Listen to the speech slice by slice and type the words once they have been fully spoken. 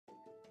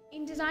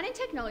In design and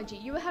technology,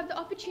 you will have the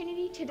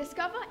opportunity to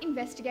discover,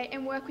 investigate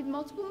and work with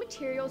multiple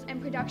materials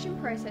and production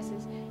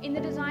processes in the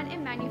design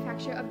and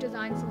manufacture of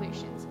design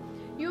solutions.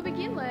 You will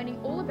begin learning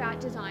all about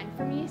design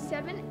from Year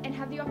 7 and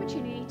have the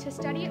opportunity to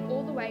study it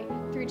all the way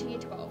through to Year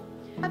 12.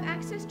 You have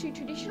access to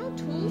traditional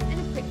tools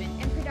and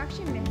equipment and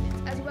production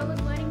methods, as well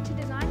as learning to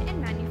design and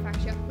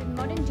manufacture with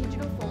modern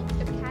digital forms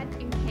of CAD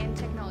and CAM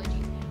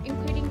technologies,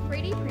 including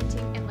 3D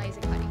printing and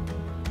laser cutting.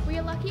 We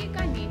are lucky at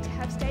Guyneed to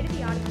have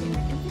state-of-the-art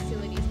equipment and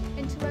facilities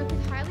and to work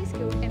with highly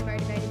skilled and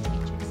motivated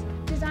teachers.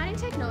 Design and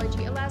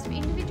technology allows for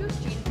individual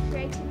students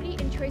creativity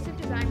and choice of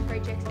design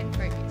projects and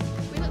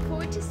focus. We look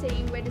forward to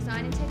seeing where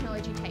design and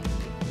technology takes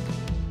you.